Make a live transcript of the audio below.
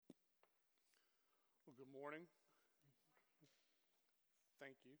Good morning.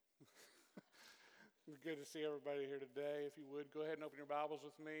 Thank you. It's good to see everybody here today. If you would, go ahead and open your Bibles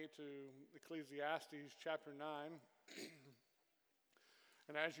with me to Ecclesiastes chapter 9.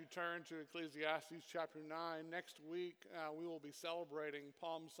 And as you turn to Ecclesiastes chapter 9, next week we will be celebrating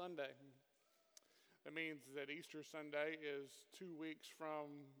Palm Sunday. That means that Easter Sunday is 2 weeks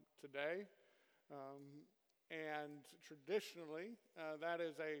from today. And traditionally, that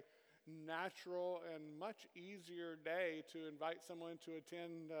is a natural and much easier day to invite someone to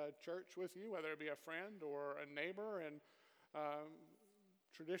attend church with you, whether it be a friend or a neighbor. And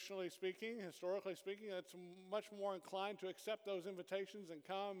traditionally speaking, historically speaking, it's much more inclined to accept those invitations and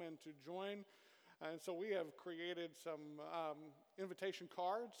come and to join. And so we have created some invitation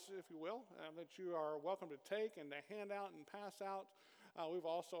cards, if you will, that you are welcome to take and to hand out and pass out. We've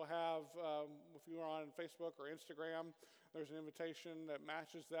also have, if you are on Facebook or Instagram, there's an invitation that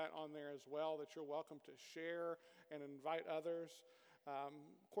matches that on there as well that you're welcome to share and invite others.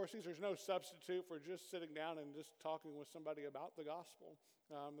 Of course, there's no substitute for just sitting down and just talking with somebody about the gospel,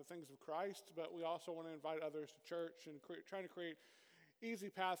 the things of Christ, but we also want to invite others to church and trying to create easy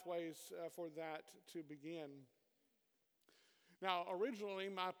pathways for that to begin. Now, originally,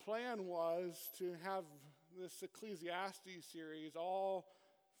 my plan was to have this Ecclesiastes series all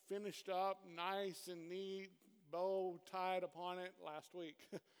finished up, nice and neat, bow tied upon it last week.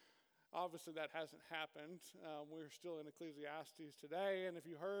 Obviously, that hasn't happened. We're still in Ecclesiastes today, and if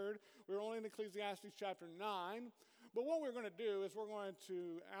you heard, we're only in Ecclesiastes chapter 9. But what we're going to do is we're going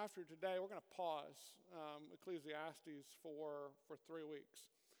to, after today, we're going to pause Ecclesiastes for 3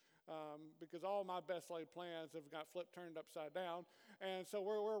 weeks. Because all my best laid plans have got turned upside down. And so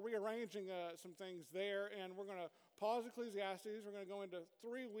we're rearranging some things there, and we're going to pause Ecclesiastes. We're going to go into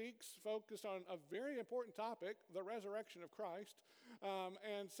 3 weeks focused on a very important topic, the resurrection of Christ.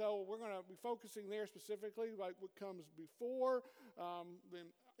 And so we're going to be focusing there specifically, like what comes before,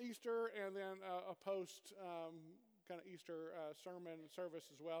 then Easter, and then a post kind of Easter sermon service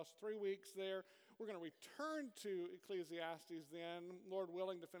as well. So 3 weeks there. We're going to return to Ecclesiastes then, Lord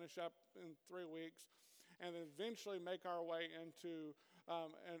willing, to finish up in 3 weeks, and then eventually make our way into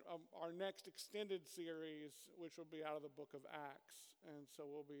our next extended series, which will be out of the book of Acts. And so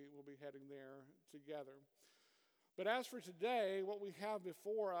we'll be heading there together. But as for today, what we have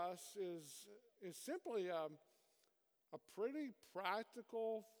before us is simply a pretty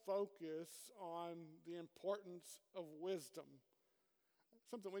practical focus on the importance of wisdom.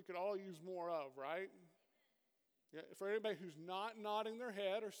 Something we could all use more of, right? Yeah, for anybody who's not nodding their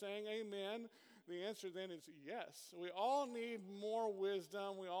head or saying amen, the answer then is yes. We all need more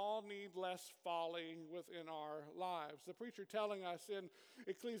wisdom. We all need less folly within our lives. The preacher telling us in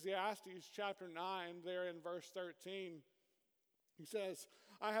Ecclesiastes chapter 9, there in verse 13, he says,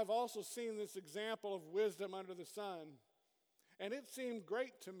 I have also seen this example of wisdom under the sun, and it seemed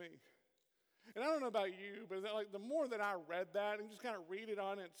great to me. And I don't know about you, but the more that I read that and just kind of read it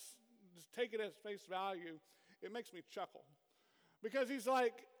on its, just take it as face value, it makes me chuckle. Because he's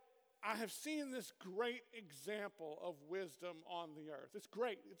like, I have seen this great example of wisdom on the earth. It's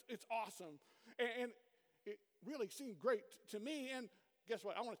great. It's awesome. And it really seemed great to me. And guess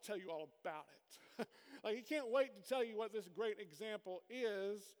what? I want to tell you all about it. He can't wait to tell you what this great example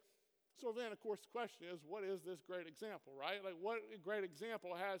is. So then, of course, the question is, what is this great example, right? What great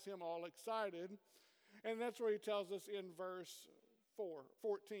example has him all excited? And that's where he tells us in verse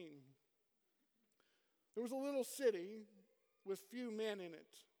 14. There was a little city with few men in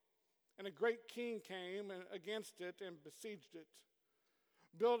it, and a great king came against it and besieged it,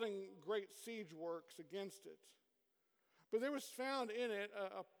 building great siege works against it. But there was found in it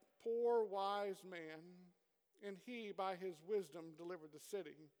a poor wise man, and he, by his wisdom, delivered the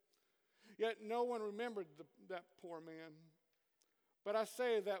city. Yet no one remembered that poor man. But I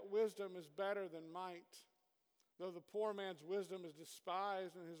say that wisdom is better than might, though the poor man's wisdom is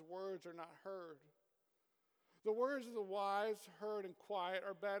despised and his words are not heard. The words of the wise, heard in quiet,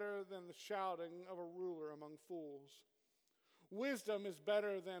 are better than the shouting of a ruler among fools. Wisdom is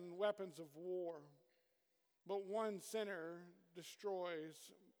better than weapons of war, but one sinner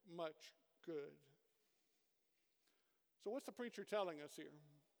destroys much good. So what's the preacher telling us here?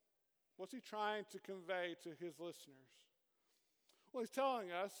 What's he trying to convey to his listeners? Well, he's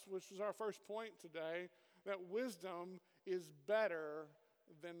telling us, which is our first point today, that wisdom is better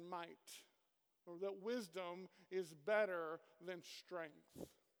than might, or that wisdom is better than strength.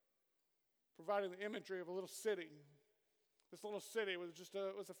 Providing the imagery of a little city. This little city with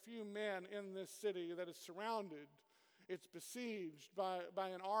with a few men in this city that is surrounded. It's besieged by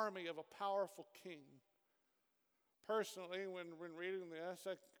an army of a powerful king. Personally, when reading this,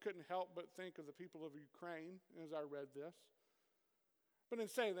 I couldn't help but think of the people of Ukraine as I read this. But in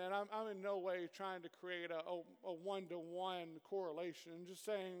saying that, I'm in no way trying to create a one-to-one correlation. Just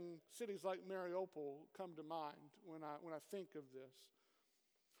saying cities like Mariupol come to mind when I think of this.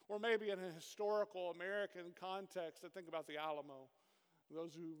 Or maybe in a historical American context, I think about the Alamo.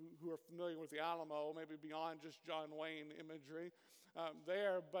 Those who are familiar with the Alamo, maybe beyond just John Wayne imagery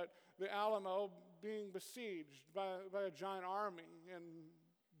there, but the Alamo being besieged by a giant army and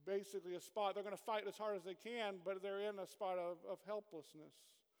basically a spot, they're going to fight as hard as they can, but they're in a spot of helplessness.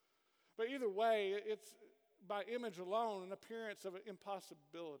 But either way, it's by image alone an appearance of an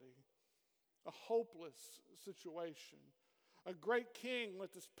impossibility, a hopeless situation. A great king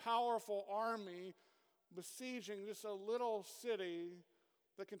with this powerful army besieging just a little city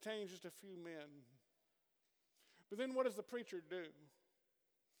that contains just a few men. But then what does the preacher do?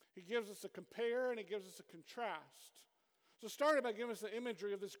 He gives us a compare and he gives us a contrast. So started by giving us the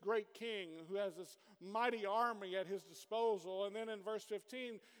imagery of this great king who has this mighty army at his disposal. And then in verse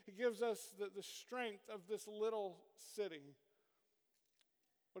 15, he gives us the strength of this little city.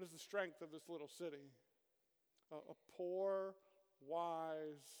 What is the strength of this little city? A poor,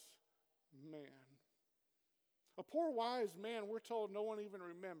 wise man. A poor, wise man, we're told no one even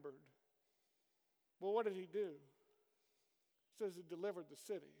remembered. Well, what did he do? It says he delivered the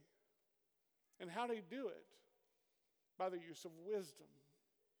city. And how did he do it? By the use of wisdom.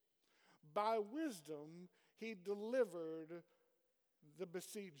 By wisdom, he delivered the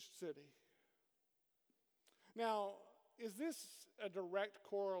besieged city. Now, is this a direct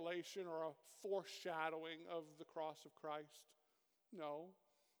correlation or a foreshadowing of the cross of Christ? No,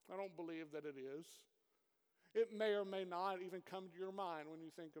 I don't believe that it is. It may or may not even come to your mind when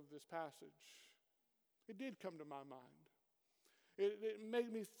you think of this passage. It did come to my mind. It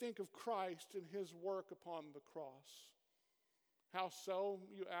made me think of Christ and his work upon the cross. How so,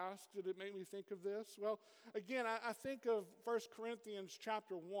 you ask? Did it make me think of this? Well, again, I think of 1 Corinthians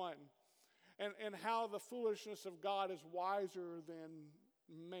chapter 1 and how the foolishness of God is wiser than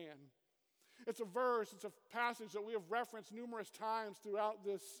man. It's a verse, it's a passage that we have referenced numerous times throughout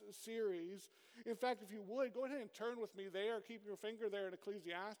this series. In fact, if you would, go ahead and turn with me there. Keep your finger there in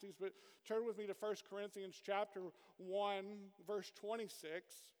Ecclesiastes, but turn with me to 1 Corinthians chapter 1, verse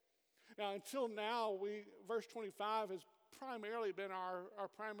 26. Now, until now, verse 25 has primarily been our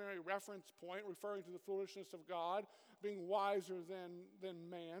primary reference point, referring to the foolishness of God, being wiser than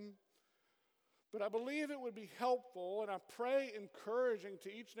man. But I believe it would be helpful, and I pray encouraging to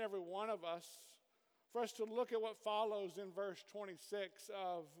each and every one of us, for us to look at what follows in verse 26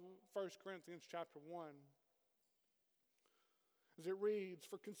 of 1 Corinthians chapter 1. As it reads,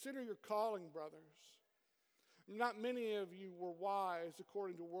 "For consider your calling, brothers. Not many of you were wise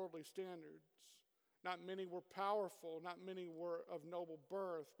according to worldly standards. Not many were powerful, not many were of noble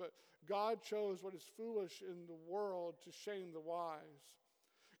birth, but God chose what is foolish in the world to shame the wise.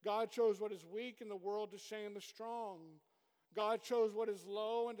 God chose what is weak in the world to shame the strong. God chose what is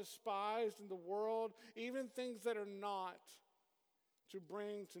low and despised in the world, even things that are not, to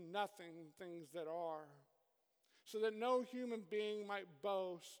bring to nothing things that are, so that no human being might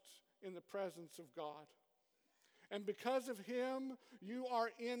boast in the presence of God. And because of him, you are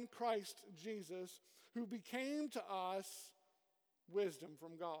in Christ Jesus, who became to us wisdom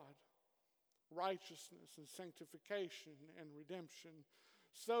from God, righteousness and sanctification and redemption,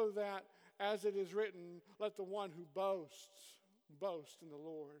 so that, as it is written, let the one who boasts, boast in the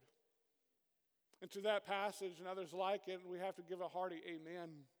Lord." And to that passage and others like it, we have to give a hearty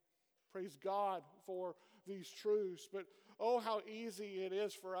amen. Praise God for these truths. But oh, how easy it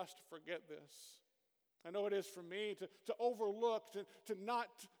is for us to forget this. I know it is for me to overlook, to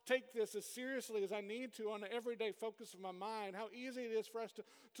not take this as seriously as I need to on an everyday focus of my mind. How easy it is for us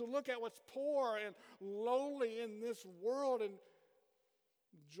to look at what's poor and lowly in this world and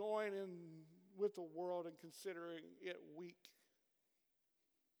join in with the world in considering it weak.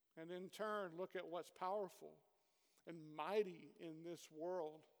 And in turn, look at what's powerful and mighty in this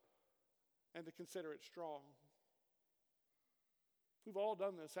world and to consider it strong. We've all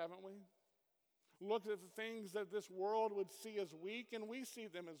done this, haven't we? Look at the things that this world would see as weak, and we see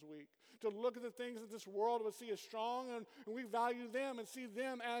them as weak. To look at the things that this world would see as strong, and we value them and see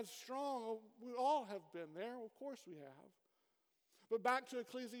them as strong. We all have been there. Of course we have. But back to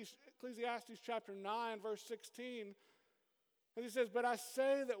Ecclesiastes chapter 9, verse 16. And he says, "But I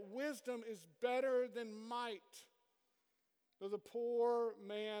say that wisdom is better than might. Though the poor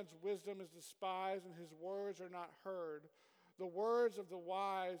man's wisdom is despised and his words are not heard. The words of the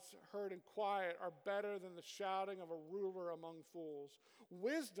wise, heard in quiet, are better than the shouting of a ruler among fools.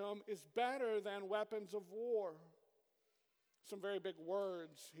 Wisdom is better than weapons of war. some very big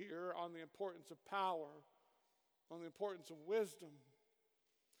words here on the importance of power, on the importance of wisdom.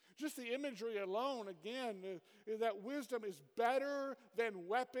 Just the imagery alone, again, is that wisdom is better than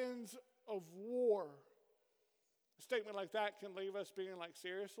weapons of war. A statement like that can leave us being like,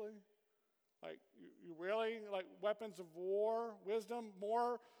 seriously? Like, you really? Like, weapons of war, wisdom,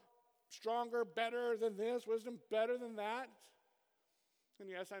 more, stronger, better than this, wisdom better than that? And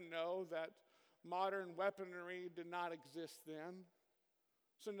yes, I know that modern weaponry did not exist then.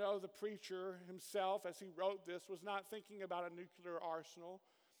 So no, the preacher himself, as he wrote this, was not thinking about a nuclear arsenal.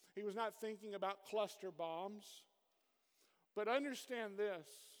 He was not thinking about cluster bombs. But understand this.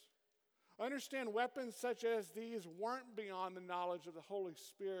 Understand weapons such as these weren't beyond the knowledge of the Holy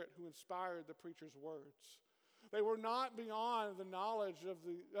Spirit who inspired the preacher's words. They were not beyond the knowledge of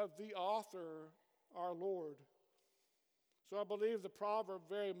the author, our Lord. So I believe the proverb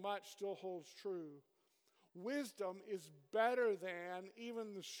very much still holds true. Wisdom is better than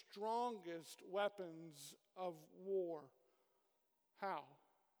even the strongest weapons of war. How?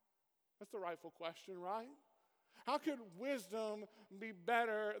 That's the rightful question, right? How could wisdom be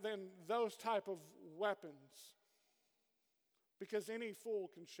better than those type of weapons? Because any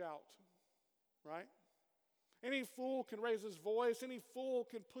fool can shout, right? Any fool can raise his voice. Any fool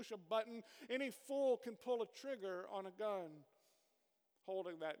can push a button. Any fool can pull a trigger on a gun.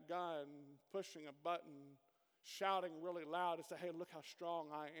 Holding that gun, pushing a button, shouting really loud to say, hey, look how strong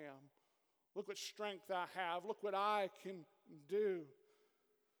I am. Look what strength I have. Look what I can do.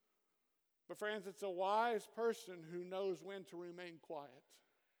 But friends, it's a wise person who knows when to remain quiet.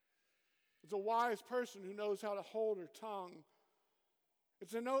 It's a wise person who knows how to hold her tongue.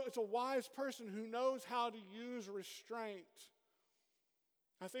 It's a wise person who knows how to use restraint.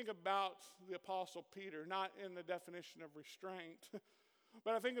 I think about the Apostle Peter, not in the definition of restraint,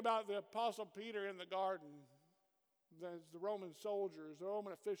 but I think about the Apostle Peter in the garden. As the Roman soldiers, the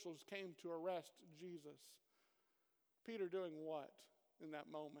Roman officials came to arrest Jesus. Peter doing what in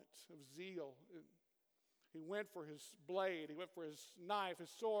that moment of zeal? He went for his blade, he went for his knife,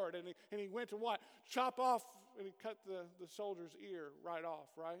 his sword, and he went to what? Chop off, and he cut the soldier's ear right off,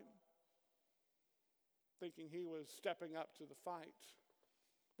 right? Thinking he was stepping up to the fight.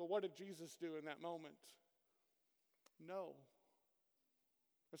 But what did Jesus do in that moment? No.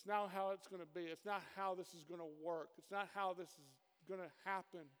 It's not how it's going to be. It's not how this is going to work. It's not how this is going to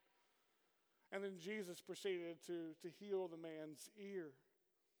happen. And then Jesus proceeded to heal the man's ear,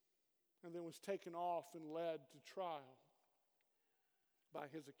 and then was taken off and led to trial by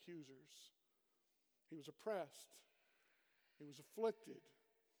his accusers. He was oppressed. He was afflicted.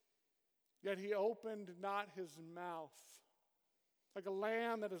 Yet he opened not his mouth. Like a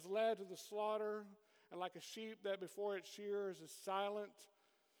lamb that is led to the slaughter, and like a sheep that before its shearers is silent,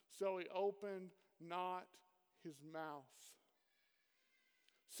 so he opened not his mouth.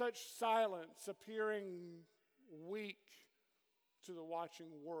 Such silence appearing weak to the watching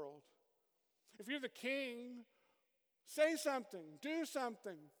world. If you're the king, say something, do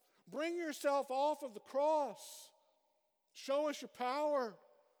something. Bring yourself off of the cross. Show us your power.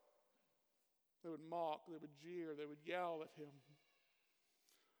 They would mock, they would jeer, they would yell at him.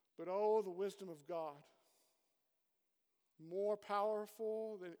 But oh, the wisdom of God, more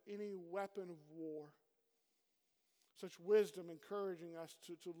powerful than any weapon of war. Such wisdom encouraging us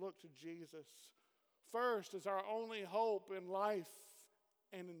to look to Jesus first as our only hope in life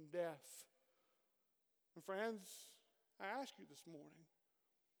and in death. And friends, I ask you this morning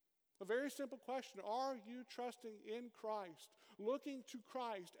a very simple question. Are you trusting in Christ, looking to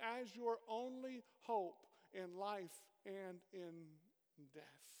Christ as your only hope in life and in death?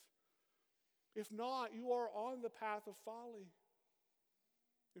 If not, you are on the path of folly.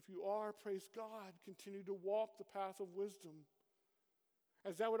 If you are, praise God, continue to walk the path of wisdom.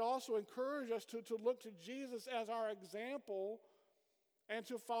 As that would also encourage us to look to Jesus as our example and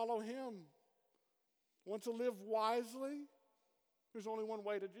to follow him. Want to live wisely? There's only one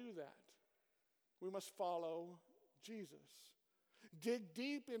way to do that. We must follow Jesus. Dig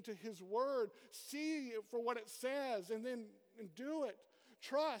deep into his word. See it for what it says and then do it.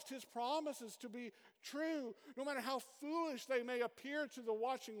 Trust his promises to be true, no matter how foolish they may appear to the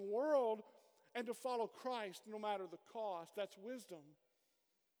watching world, and to follow Christ no matter the cost. That's wisdom.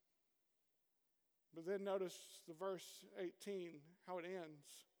 But then notice the verse 18, how it ends.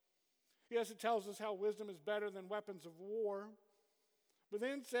 Yes, it tells us how wisdom is better than weapons of war. But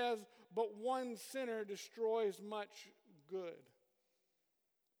then it says, but one sinner destroys much good.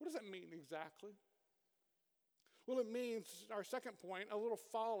 What does that mean exactly? Well, it means, our second point, a little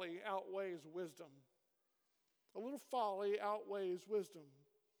folly outweighs wisdom. A little folly outweighs wisdom.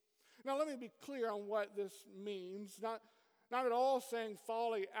 Now, let me be clear on what this means. Not at all saying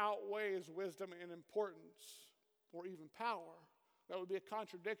folly outweighs wisdom in importance or even power. That would be a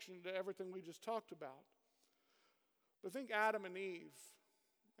contradiction to everything we just talked about. But think Adam and Eve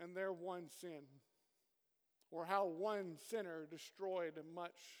and their one sin, or how one sinner destroyed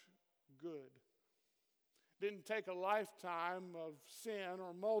much good. Didn't take a lifetime of sin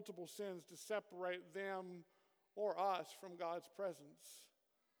or multiple sins to separate them or us from God's presence.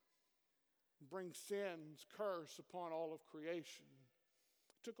 Bring sin's curse upon all of creation.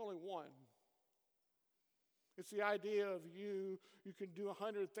 It took only one. It's the idea of you can do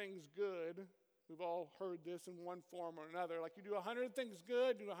 100 things good. We've all heard this in one form or another. Like you do 100 things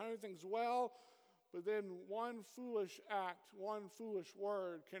good, do 100 things well, but then one foolish act, one foolish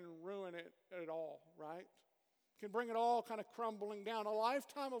word can ruin it all, right? Can bring it all kind of crumbling down. A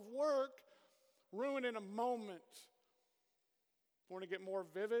lifetime of work ruined in a moment. Want to get more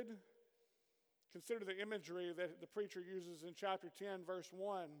vivid? Consider the imagery that the preacher uses in chapter 10, verse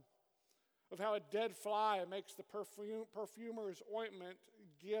 1, of how a dead fly makes the perfumer's ointment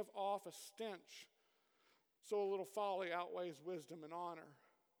give off a stench. So a little folly outweighs wisdom and honor.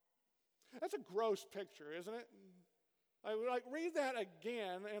 That's a gross picture, isn't it? Like read that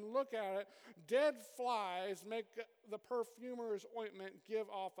again and look at it. Dead flies make the perfumer's ointment give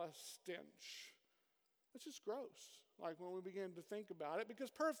off a stench. It's just gross, like when we begin to think about it,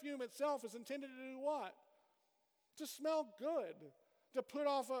 because perfume itself is intended to do what? To smell good, to put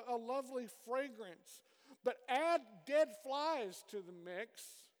off a lovely fragrance. But add dead flies to the mix,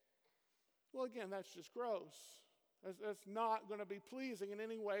 well, again, that's just gross. That's not going to be pleasing in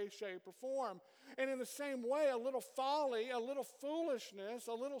any way, shape, or form. And in the same way, a little folly, a little foolishness,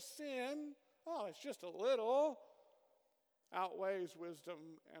 a little sin, oh, it's just a little, outweighs wisdom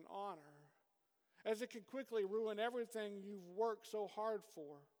and honor, as it can quickly ruin everything you've worked so hard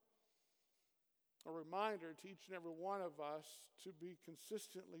for. A reminder to each and every one of us to be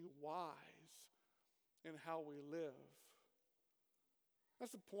consistently wise in how we live.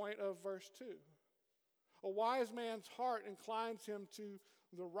 That's the point of verse 2. A wise man's heart inclines him to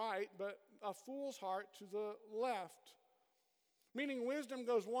the right, but a fool's heart to the left. Meaning wisdom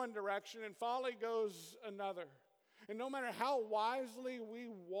goes one direction and folly goes another. And no matter how wisely we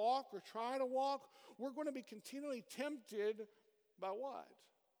walk or try to walk, we're going to be continually tempted by what?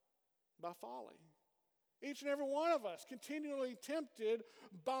 By folly. Each and every one of us continually tempted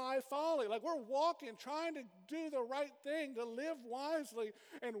by folly. Like we're walking, trying to do the right thing, to live wisely.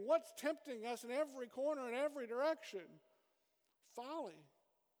 And what's tempting us in every corner, in every direction? Folly.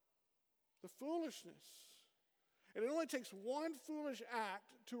 The foolishness. And it only takes one foolish act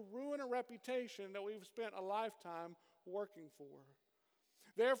to ruin a reputation that we've spent a lifetime working for.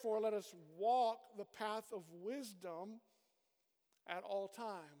 Therefore, let us walk the path of wisdom at all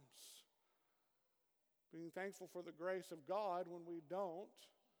times. Being thankful for the grace of God when we don't,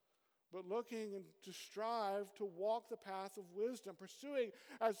 but looking to strive to walk the path of wisdom, pursuing,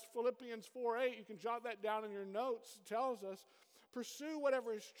 as Philippians 4:8, you can jot that down in your notes, tells us, pursue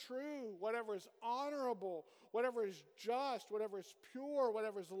whatever is true, whatever is honorable, whatever is just, whatever is pure,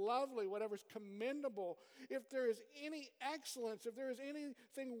 whatever is lovely, whatever is commendable. If there is any excellence, if there is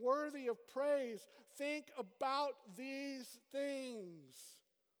anything worthy of praise, think about these things.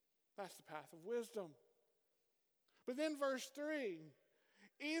 That's the path of wisdom. But then verse 3,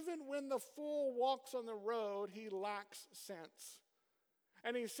 even when the fool walks on the road, he lacks sense.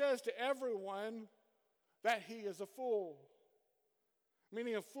 And he says to everyone that he is a fool.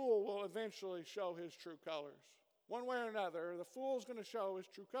 Meaning a fool will eventually show his true colors. One way or another, the fool's going to show his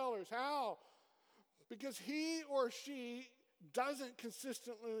true colors. How? Because he or she doesn't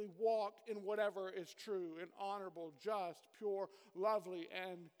consistently walk in whatever is true and honorable, just, pure, lovely,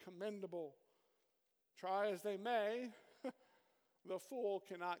 and commendable. Try as they may, the fool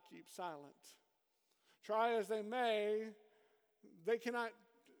cannot keep silent. Try as they may, they cannot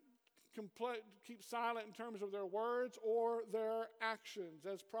keep silent in terms of their words or their actions.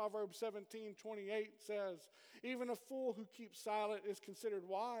 As Proverbs 17:28 says, even a fool who keeps silent is considered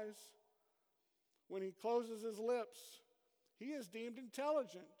wise. When he closes his lips, he is deemed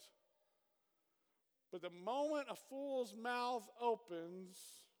intelligent. But the moment a fool's mouth opens,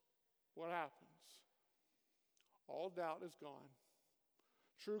 what happens? All doubt is gone.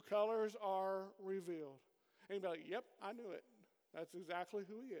 True colors are revealed. And you'll be like, yep, I knew it. That's exactly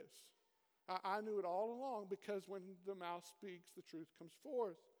who he is. I knew it all along, because when the mouth speaks, the truth comes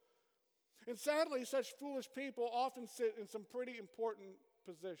forth. And sadly, such foolish people often sit in some pretty important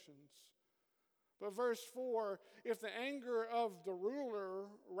positions. But verse 4, if the anger of the ruler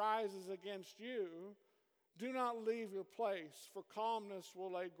rises against you, do not leave your place, for calmness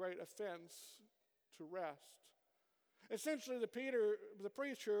will lay great offense to rest. Essentially, the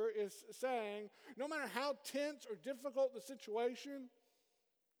preacher is saying, no matter how tense or difficult the situation,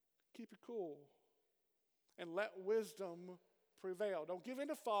 keep it cool and let wisdom prevail. Don't give in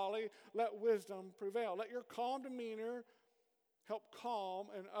to folly, let wisdom prevail. Let your calm demeanor help calm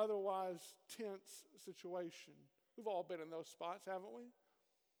an otherwise tense situation. We've all been in those spots, haven't we?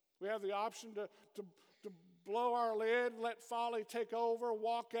 We have the option to blow our lid, let folly take over,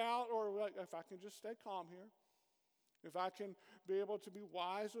 walk out, or if I can just stay calm here, if I can be able to be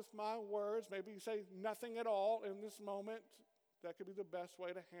wise with my words, maybe say nothing at all in this moment, that could be the best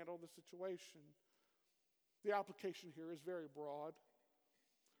way to handle the situation. The application here is very broad,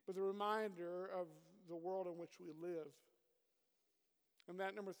 but the reminder of the world in which we live. And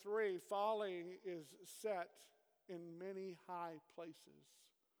that number 3, folly is set in many high places.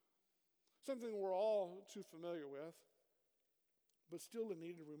 Something we're all too familiar with, but still a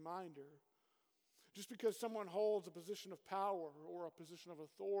needed reminder. Just because someone holds a position of power or a position of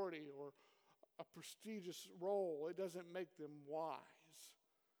authority or a prestigious role, it doesn't make them wise.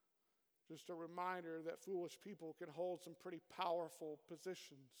 Just a reminder that foolish people can hold some pretty powerful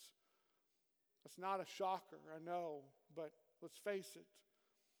positions. That's not a shocker, I know, but let's face it.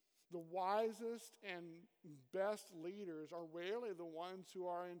 The wisest and best leaders are rarely the ones who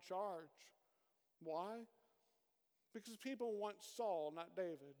are in charge. Why? Because people want Saul, not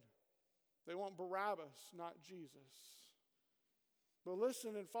David. They want Barabbas, not Jesus. But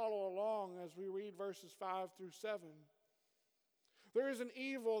listen and follow along as we read verses 5 through 7. There is an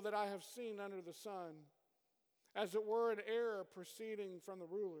evil that I have seen under the sun, as it were an error proceeding from the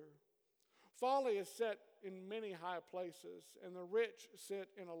ruler. Folly is set in many high places, and the rich sit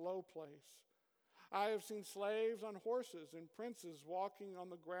in a low place. I have seen slaves on horses and princes walking on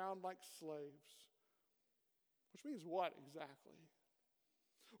the ground like slaves. Which means what exactly?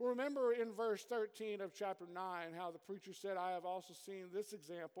 Well, remember in verse 13 of chapter 9 how the preacher said, I have also seen this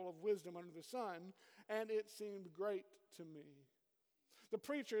example of wisdom under the sun, and it seemed great to me. The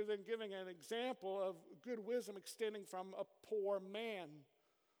preacher then giving an example of good wisdom extending from a poor man.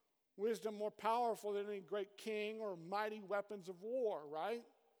 Wisdom more powerful than any great king or mighty weapons of war, right?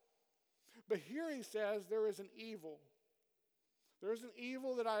 But here he says there is an evil. There is an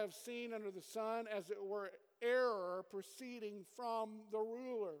evil that I have seen under the sun, as it were error proceeding from the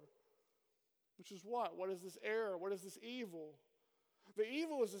ruler. Which is what? What is this error? What is this evil? The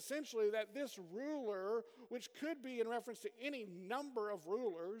evil is essentially that this ruler, which could be in reference to any number of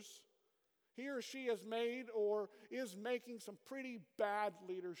rulers, he or she has made or is making some pretty bad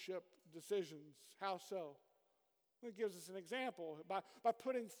leadership decisions. How so? It gives us an example. By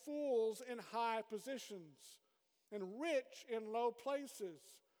putting fools in high positions and rich in low places.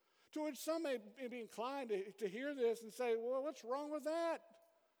 To which some may be inclined to hear this and say, well, what's wrong with that?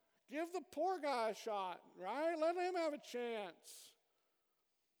 Give the poor guy a shot, right? Let him have a chance.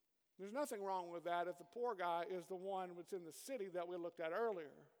 There's nothing wrong with that if the poor guy is the one that's in the city that we looked at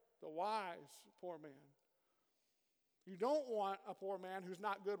earlier, the wise poor man. You don't want a poor man who's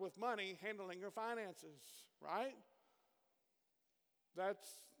not good with money handling your finances, right? But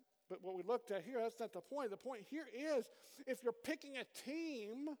what we looked at here, that's not the point. The point here is if you're picking a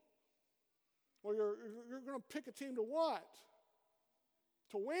team, well, you're going to pick a team to what?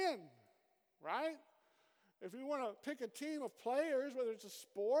 To win, right? If you want to pick a team of players, whether it's a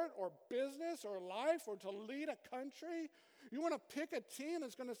sport or business or life or to lead a country, you want to pick a team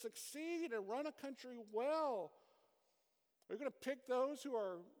that's going to succeed and run a country well. Are you going to pick those who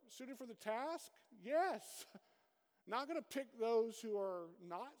are suited for the task? Yes. Not going to pick those who are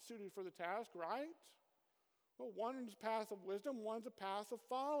not suited for the task, right? Well, one's a path of wisdom, one's a path of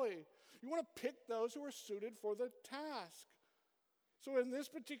folly. You want to pick those who are suited for the task. So in this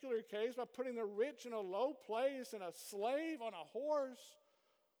particular case, by putting the rich in a low place and a slave on a horse,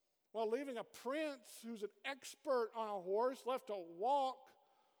 while leaving a prince who's an expert on a horse left to walk,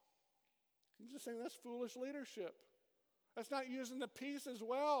 I'm just saying that's foolish leadership. That's not using the pieces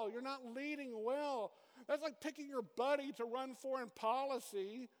well. You're not leading well. That's like picking your buddy to run foreign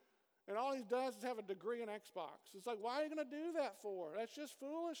policy, and all he does is have a degree in Xbox. It's like, why are you going to do that for? That's just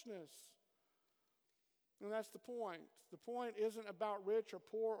foolishness. And that's the point. The point isn't about rich or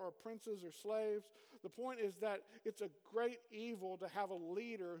poor or princes or slaves. The point is that it's a great evil to have a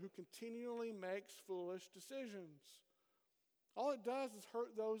leader who continually makes foolish decisions. All it does is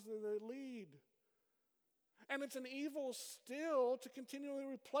hurt those that they lead. And it's an evil still to continually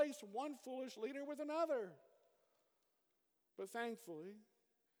replace one foolish leader with another. But thankfully,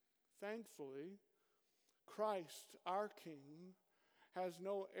 Christ, our King, has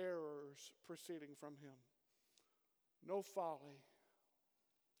no errors proceeding from him. No folly,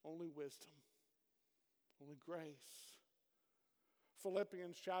 only wisdom, only grace,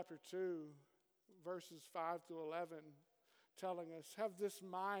 Philippians chapter 2, verses 5 through 11, telling us, have this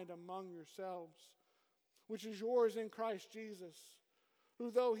mind among yourselves, which is yours in Christ Jesus, who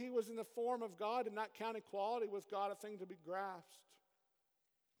though he was in the form of God did not count equality with God a thing to be grasped,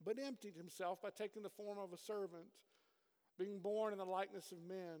 but emptied himself by taking the form of a servant, being born in the likeness of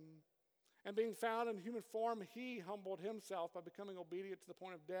men. And being found in human form, he humbled himself by becoming obedient to the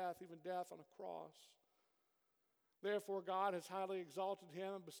point of death, even death on a cross. Therefore God has highly exalted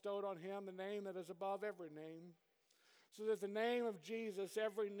him and bestowed on him the name that is above every name, so that the name of Jesus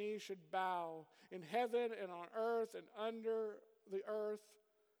every knee should bow in heaven and on earth and under the earth,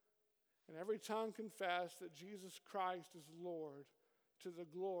 and every tongue confess that Jesus Christ is Lord, to the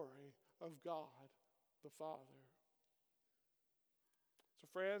glory of God the Father. So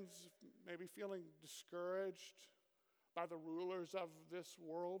friends, maybe feeling discouraged by the rulers of this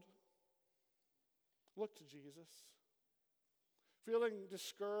world, look to Jesus. Feeling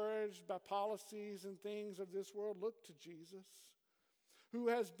discouraged by policies and things of this world, look to Jesus, who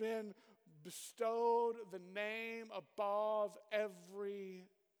has been bestowed the name above every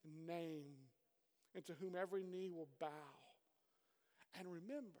name, and to whom every knee will bow. And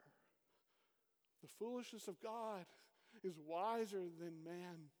remember, the foolishness of God is wiser than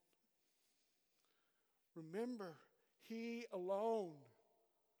man. Remember, he alone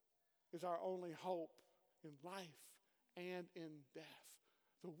is our only hope in life and in death.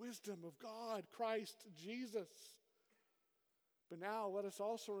 The wisdom of God, Christ Jesus. But now let us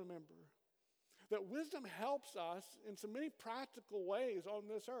also remember that wisdom helps us in so many practical ways on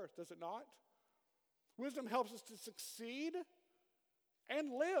this earth, does it not? Wisdom helps us to succeed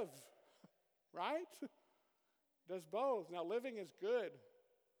and live, right? Does both. Now, living is good.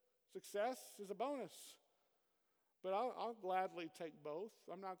 Success is a bonus. But I'll gladly take both.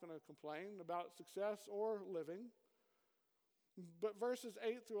 I'm not going to complain about success or living. But verses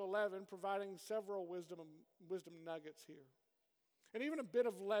 8 through 11 providing several wisdom nuggets here. And even a bit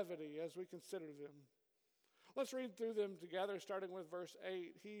of levity as we consider them. Let's read through them together, starting with verse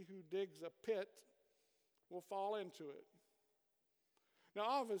 8. He who digs a pit will fall into it. Now,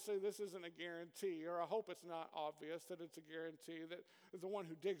 obviously, this isn't a guarantee, or I hope it's not obvious that it's a guarantee that the one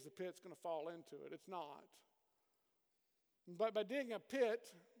who digs the pit is going to fall into it. It's not. But by digging a pit,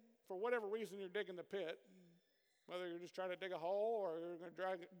 for whatever reason you're digging the pit, whether you're just trying to dig a hole or you're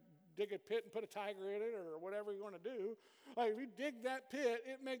going to dig a pit and put a tiger in it or whatever you want to do, like if you dig that pit,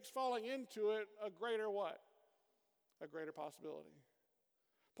 it makes falling into it a greater what? A greater possibility.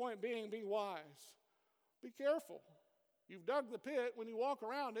 Point being, be wise. Be careful. You've dug the pit. When you walk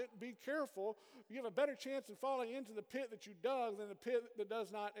around it, be careful. You have a better chance of falling into the pit that you dug than the pit that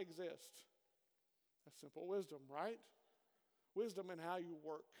does not exist. That's simple wisdom, right? Wisdom in how you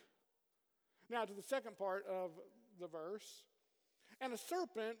work. Now to the second part of the verse. And a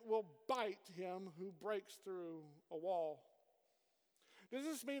serpent will bite him who breaks through a wall. Does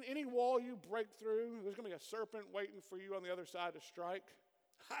this mean any wall you break through, there's going to be a serpent waiting for you on the other side to strike?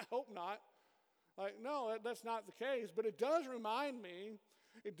 I hope not. No, that's not the case. But it does remind me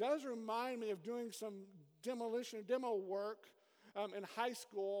of doing some demo work in high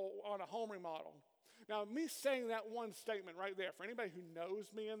school on a home remodel. Now, me saying that one statement right there, for anybody who knows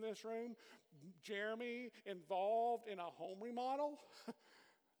me in this room, Jeremy involved in a home remodel?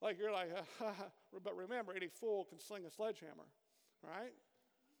 Like you're like, but remember, any fool can sling a sledgehammer, right?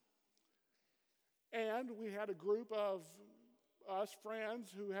 And we had a group of us friends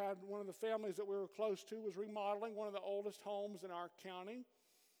who had one of the families that we were close to was remodeling one of the oldest homes in our county.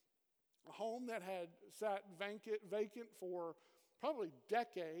 A home that had sat vacant for probably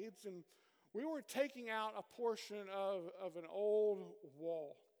decades, and we were taking out a portion of an old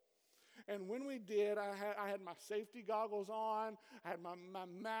wall. And when we did, I had my safety goggles on, I had my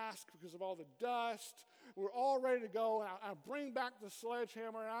mask because of all the dust. We were all ready to go, and I bring back the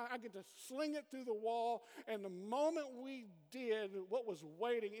sledgehammer, and I get to sling it through the wall. And the moment we did, what was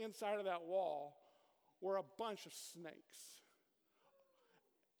waiting inside of that wall were a bunch of snakes.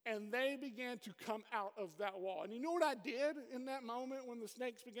 And they began to come out of that wall. And you know what I did in that moment when the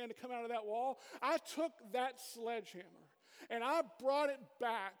snakes began to come out of that wall? I took that sledgehammer, and I brought it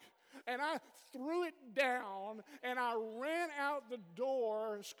back, and I threw it down, and I ran out the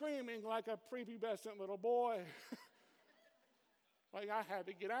door screaming like a prepubescent little boy. Like I had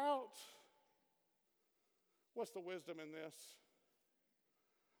to get out. What's the wisdom in this?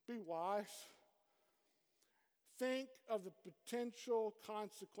 Be wise. Think of the potential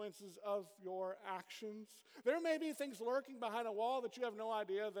consequences of your actions. There may be things lurking behind a wall that you have no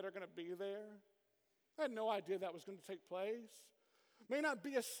idea that are going to be there. I had no idea that was going to take place. May not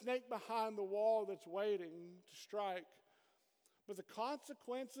be a snake behind the wall that's waiting to strike, But the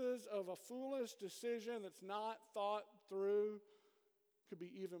consequences of a foolish decision that's not thought through could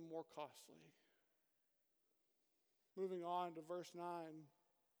be even more costly. Moving on to verse 9.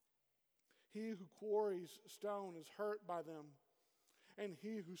 He who quarries stone is hurt by them, and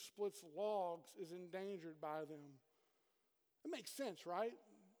he who splits logs is endangered by them. It makes sense, right?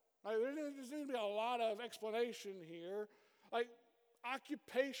 Like, there needs to be a lot of explanation here. Like,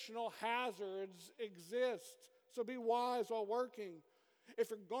 occupational hazards exist, so be wise while working. If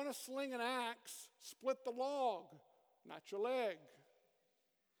you're going to sling an axe, split the log, not your leg.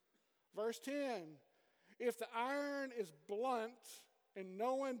 Verse 10, if the iron is blunt and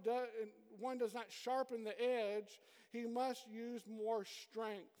one does not sharpen the edge, he must use more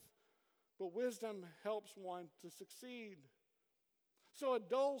strength. But wisdom helps one to succeed. So a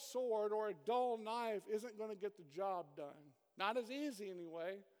dull sword or a dull knife isn't going to get the job done. Not as easy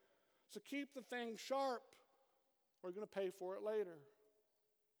anyway. So keep the thing sharp, or you're going to pay for it later.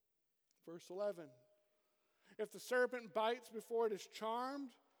 Verse 11. If the serpent bites before it is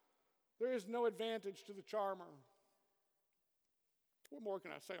charmed, there is no advantage to the charmer. What more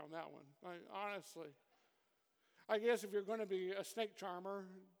can I say on that one? Honestly. I guess if you're going to be a snake charmer,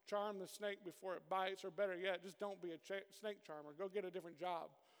 charm the snake before it bites, or better yet, just don't be a snake charmer. Go get a different job.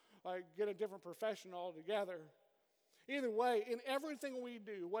 Like, get a different profession altogether. Either way, in everything we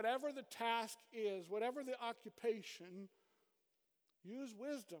do, whatever the task is, whatever the occupation, use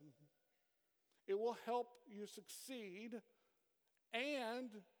wisdom. It will help you succeed and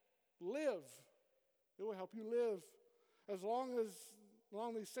live. It will help you live. Along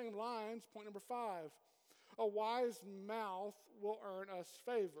these same lines, point number 5, a wise mouth will earn us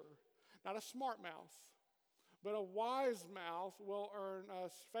favor. Not a smart mouth, but a wise mouth will earn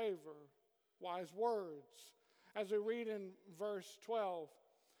us favor. Wise words. As we read in verse 12,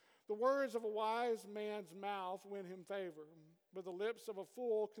 the words of a wise man's mouth win him favor, but the lips of a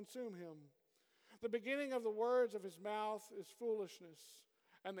fool consume him. The beginning of the words of his mouth is foolishness,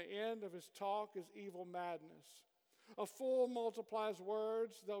 and the end of his talk is evil madness. A fool multiplies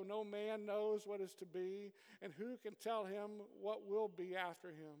words, though no man knows what is to be, and who can tell him what will be after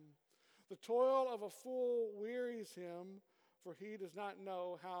him? The toil of a fool wearies him, for he does not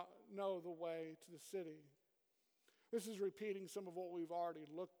know the way to the city. This is repeating some of what we've already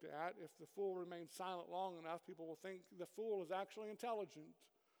looked at. If the fool remains silent long enough, people will think the fool is actually intelligent.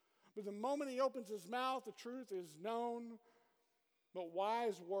 But the moment he opens his mouth, the truth is known. But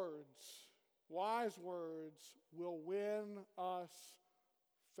wise words will win us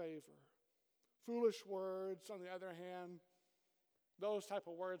favor. Foolish words, on the other hand, those type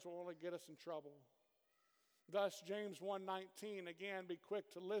of words will only get us in trouble. Thus, James 1:19, again, be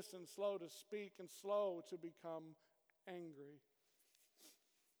quick to listen, slow to speak, and slow to become angry.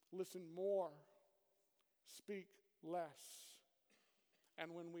 Listen more, speak less.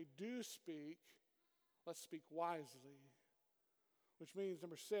 And when we do speak, let's speak wisely. Which means,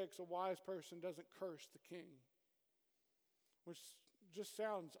 number 6, a wise person doesn't curse the king. Which just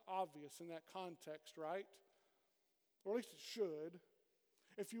sounds obvious in that context, right? Or at least it should.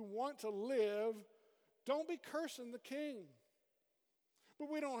 If you want to live, don't be cursing the king.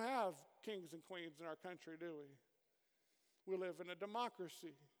 But we don't have kings and queens in our country, do we? We live in a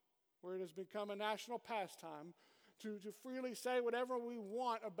democracy where it has become a national pastime to freely say whatever we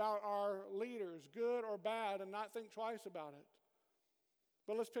want about our leaders, good or bad, and not think twice about it.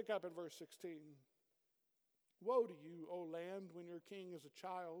 But let's pick up in verse 16. Woe to you, O land, when your king is a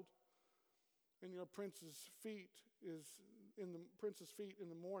child, and your prince's feet in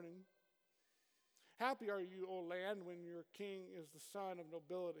the morning. Happy are you, O land, when your king is the son of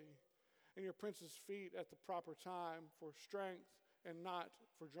nobility, and your prince's feet at the proper time for strength and not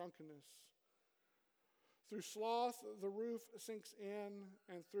for drunkenness. Through sloth the roof sinks in,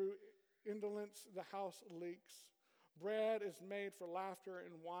 and through indolence the house leaks. Bread is made for laughter,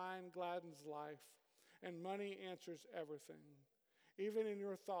 and wine gladdens life, and money answers everything. Even in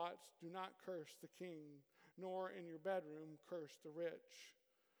your thoughts do not curse the king, nor in your bedroom curse the rich.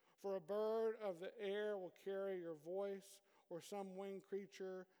 For a bird of the air will carry your voice, or some winged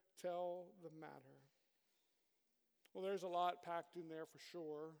creature tell the matter. Well, there's a lot packed in there for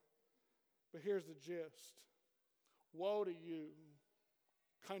sure, but here's the gist. Woe to you,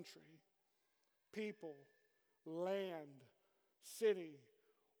 country, people, land, city,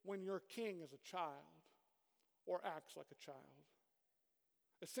 when your king is a child or acts like a child.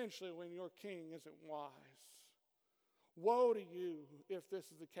 Essentially, when your king isn't wise. Woe to you if this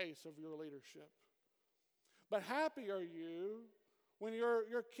is the case of your leadership. But happy are you when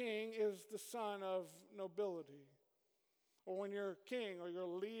your king is the son of nobility, or when your king or your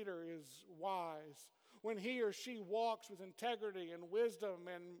leader is wise. when he or she walks with integrity and wisdom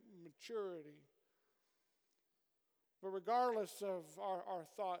and maturity. But regardless of our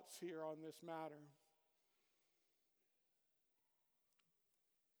thoughts here on this matter,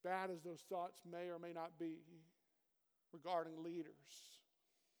 bad as those thoughts may or may not be regarding leaders,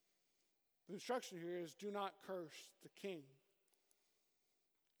 the instruction here is do not curse the king,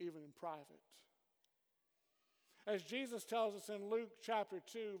 even in private. As Jesus tells us in Luke chapter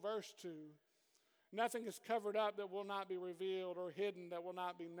 2, verse 2, nothing is covered up that will not be revealed, or hidden that will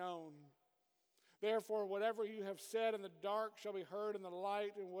not be known. Therefore, whatever you have said in the dark shall be heard in the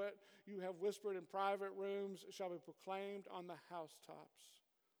light, and what you have whispered in private rooms shall be proclaimed on the housetops.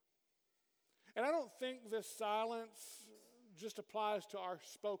 And I don't think this silence just applies to our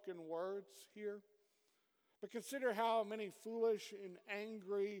spoken words here. But consider how many foolish and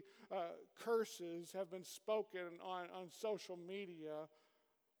angry curses have been spoken on social media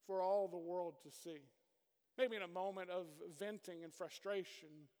for all the world to see. Maybe in a moment of venting and frustration.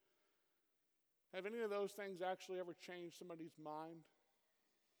 Have any of those things actually ever changed somebody's mind?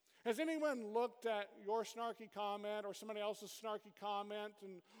 Has anyone looked at your snarky comment or somebody else's snarky comment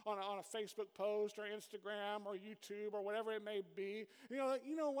on a Facebook post or Instagram or YouTube or whatever it may be?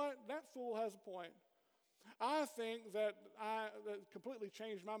 You know what? That fool has a point. I think that completely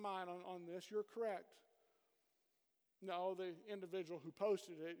changed my mind on this. You're correct. No, the individual who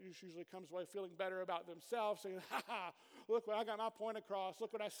posted it usually comes away feeling better about themselves, saying, ha, look, I got my point across.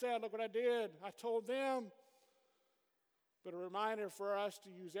 Look what I said. Look what I did. I told them. But a reminder for us to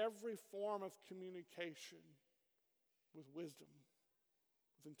use every form of communication with wisdom,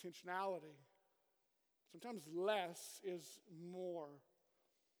 with intentionality. Sometimes less is more.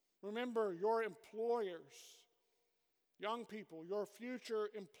 Remember, your employers, young people, your future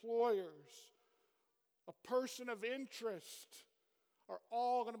employers, a person of interest, are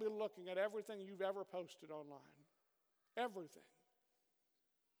all going to be looking at everything you've ever posted online. Everything.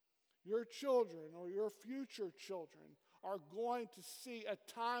 Your children or your future children are going to see a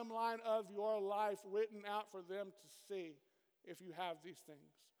timeline of your life written out for them to see if you have these things.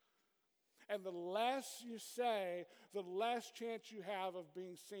 And the less you say, the less chance you have of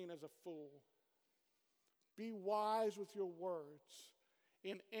being seen as a fool. Be wise with your words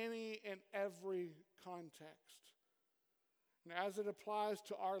in any and every context. And as it applies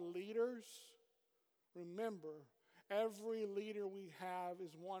to our leaders, remember, every leader we have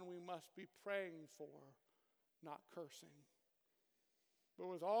is one we must be praying for, not cursing. But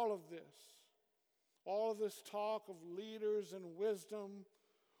with all of this talk of leaders and wisdom,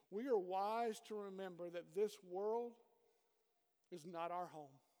 we are wise to remember that this world is not our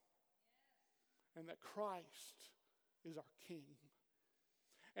home, and that Christ is our King.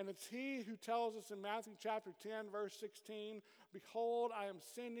 And it's He who tells us in Matthew chapter 10, verse 16, behold, I am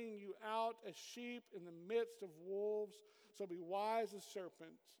sending you out as sheep in the midst of wolves, so be wise as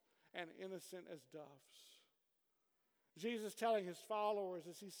serpents and innocent as doves. Jesus telling his followers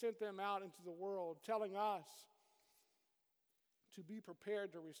as he sent them out into the world, telling us to be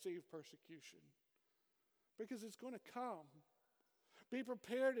prepared to receive persecution, because it's going to come. Be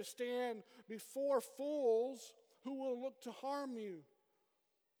prepared to stand before fools who will look to harm you.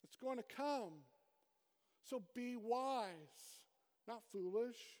 It's going to come. So be wise, not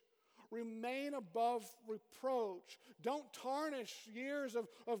foolish. Remain above reproach. Don't tarnish years of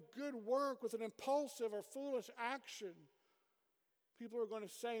good work with an impulsive or foolish action. People are going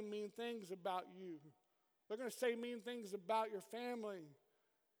to say mean things about you. They're going to say mean things about your family.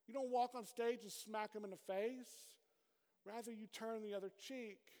 You don't walk on stage and smack them in the face. Rather, you turn the other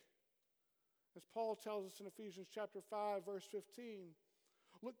cheek. As Paul tells us in Ephesians chapter 5, verse 15,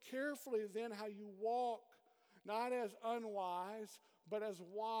 look carefully then how you walk, not as unwise, but as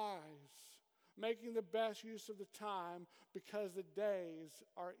wise, making the best use of the time, because the days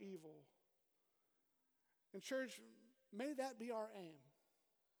are evil. And church, may that be our aim.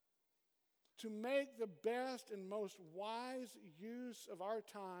 To make the best and most wise use of our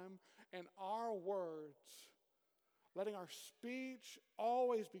time and our words, letting our speech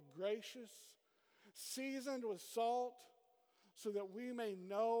always be gracious, seasoned with salt, so that we may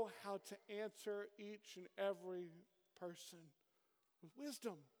know how to answer each and every person with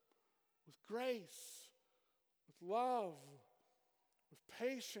wisdom, with grace, with love, with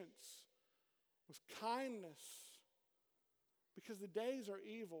patience, with kindness, because the days are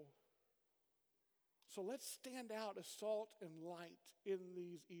evil. So let's stand out as salt and light in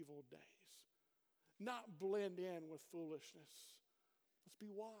these evil days, not blend in with foolishness. Let's be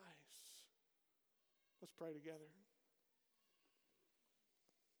wise. Let's pray together.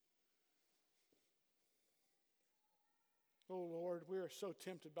 Oh Lord, we are so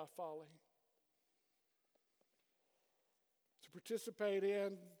tempted by folly. to participate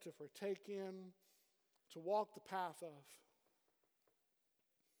in, to partake in, to walk the path of.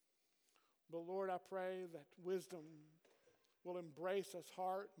 But Lord, I pray that wisdom will embrace us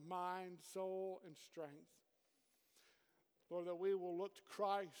heart, mind, soul, and strength. Lord, that we will look to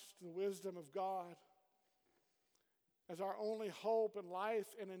Christ, the wisdom of God, as our only hope in life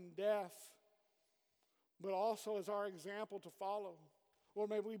and in death, but also as our example to follow. Lord,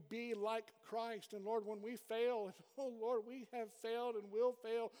 may we be like Christ. And Lord, when we fail, and oh Lord, we have failed and will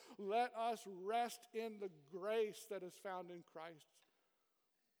fail, let us rest in the grace that is found in Christ.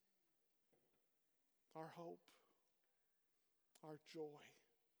 Our hope, our joy,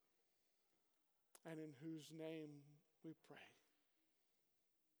 and in whose name we pray.